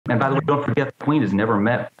And by the way, don't forget, the Queen has never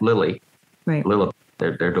met Lily. Right. Lily,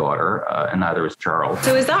 their daughter, and neither is Charles.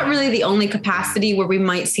 So is that really the only capacity where we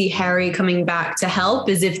might see Harry coming back to help,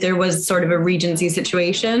 is if there was sort of a Regency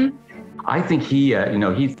situation? I think he's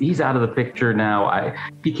out of the picture now.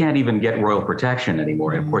 He can't even get royal protection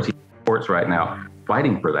anymore. And of course, he's in courts right now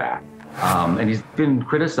fighting for that. And he's been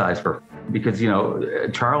criticized because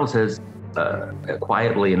Charles has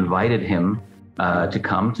quietly invited him to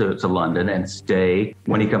come to London and stay,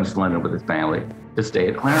 when he comes to London with his family, to stay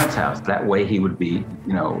at Clarence House. That way he would be,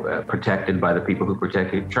 protected by the people who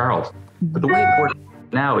protected Charles. But the way it works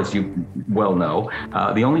now, as you well know,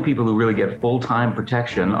 the only people who really get full-time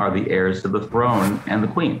protection are the heirs to the throne and the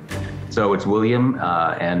Queen. So it's William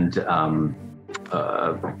and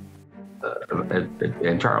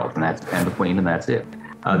Charles, and the Queen, and that's it.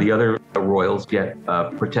 The other royals get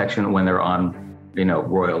protection when they're on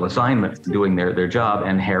royal assignments doing their job,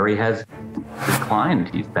 and Harry has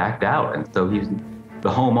declined. He's backed out, and so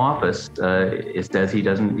the Home Office says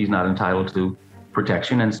he's not entitled to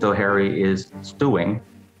protection, and so Harry is suing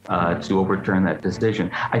to overturn that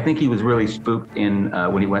decision. I think he was really spooked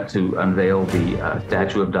when he went to unveil the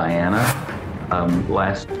statue of Diana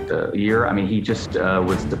last year. I mean, he just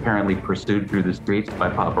was apparently pursued through the streets by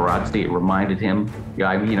paparazzi. It reminded him, he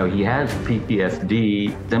has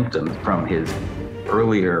PTSD symptoms from his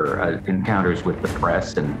earlier encounters with the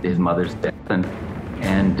press and his mother's death, and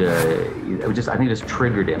I think it just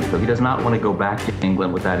triggered him. So he does not want to go back to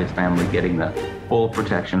England without his family getting the full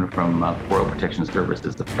protection from Royal Protection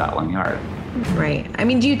Services of Scotland Yard. Right. I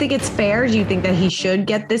mean, do you think it's fair? Do you think that he should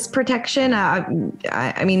get this protection?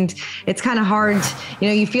 I mean, it's kind of hard.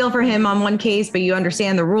 You feel for him on one case, but you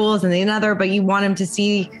understand the rules, and the another, but you want him to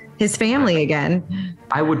see his family again.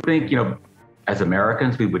 I would think, as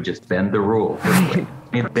Americans, we would just bend the rules.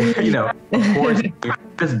 Of course,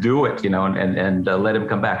 just do it, and let him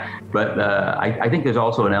come back. But I think there's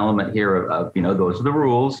also an element here of those are the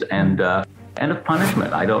rules, and of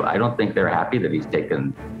punishment. I don't think they're happy that he's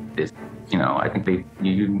taken this. I think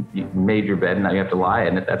you made your bed and now you have to lie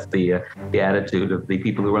in it. That's the attitude of the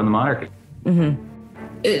people who run the monarchy. Mm-hmm.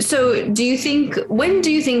 So when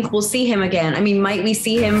do you think we'll see him again? I mean, might we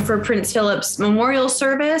see him for Prince Philip's memorial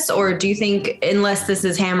service, or do you think unless this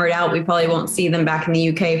is hammered out, we probably won't see them back in the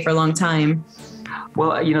UK for a long time?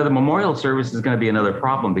 Well, the memorial service is going to be another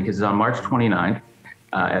problem because it's on March 29th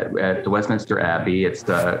at Westminster Abbey. It's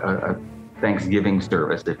a Thanksgiving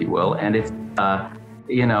service, if you will. And it's,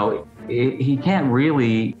 he can't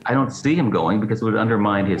really, I don't see him going because it would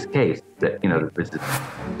undermine his case that, this is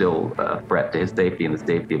still a threat to his safety and the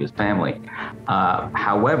safety of his family.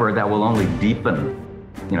 However, that will only deepen,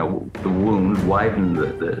 the wound, widen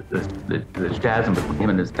the chasm between him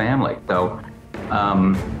and his family. So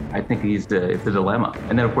I think it's a dilemma.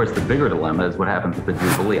 And then, of course, the bigger dilemma is what happens with the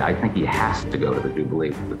Jubilee. I think he has to go to the Jubilee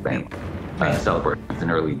with the family celebrations in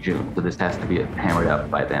early June. So this has to be hammered out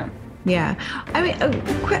by then. Yeah. I mean,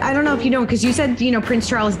 I don't know if you know, because you said, Prince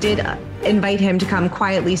Charles did invite him to come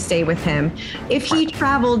quietly stay with him. If he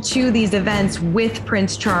traveled to these events with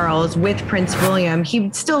Prince Charles, with Prince William,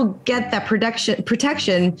 he'd still get that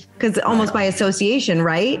protection because almost by association,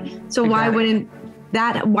 right? So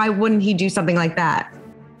exactly. Why wouldn't he do something like that?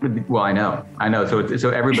 Well, I know. So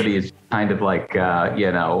everybody is kind of like,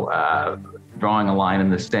 drawing a line in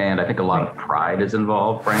the sand. I think a lot of pride is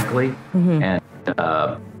involved, frankly. Mm-hmm. And,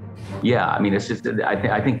 I mean, it's just,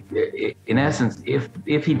 I think in essence,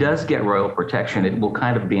 if he does get royal protection, it will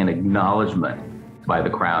kind of be an acknowledgement by the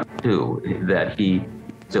crown too, that he's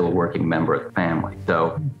still a working member of the family.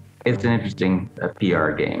 So it's an interesting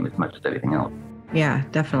PR game as much as anything else. Yeah,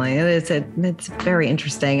 definitely. It's very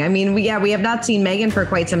interesting. I mean, we have not seen Meghan for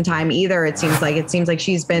quite some time either. It seems like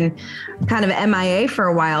she's been kind of MIA for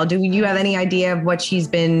a while. Do you have any idea of what she's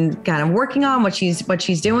been kind of working on, what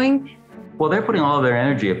she's doing? Well, they're putting all of their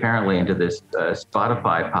energy apparently into this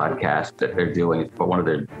Spotify podcast that they're doing. It's for one of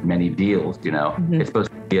their many deals, Mm-hmm. It's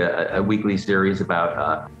supposed to be a weekly series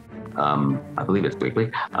about, I believe it's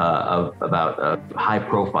weekly, about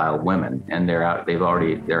high-profile women, and they're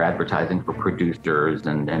advertising for producers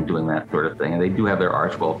and doing that sort of thing. And they do have their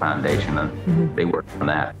Archwell Foundation, and mm-hmm. they work on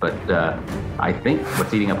that. But I think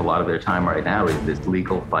what's eating up a lot of their time right now is this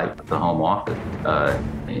legal fight with the Home Office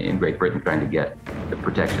in Great Britain, trying to get the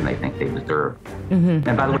protection they think they deserve. Mm-hmm.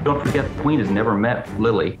 And by the way, don't forget, the Queen has never met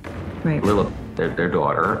Lily, right. Lily, their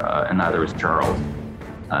daughter, and neither is Charles.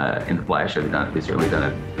 In the flesh, they've certainly done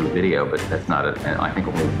it through video, but that's not I think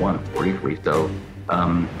only once briefly. So,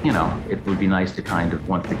 it would be nice to kind of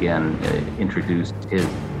once again introduce his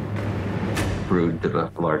brood to the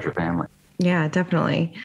larger family. Yeah, definitely.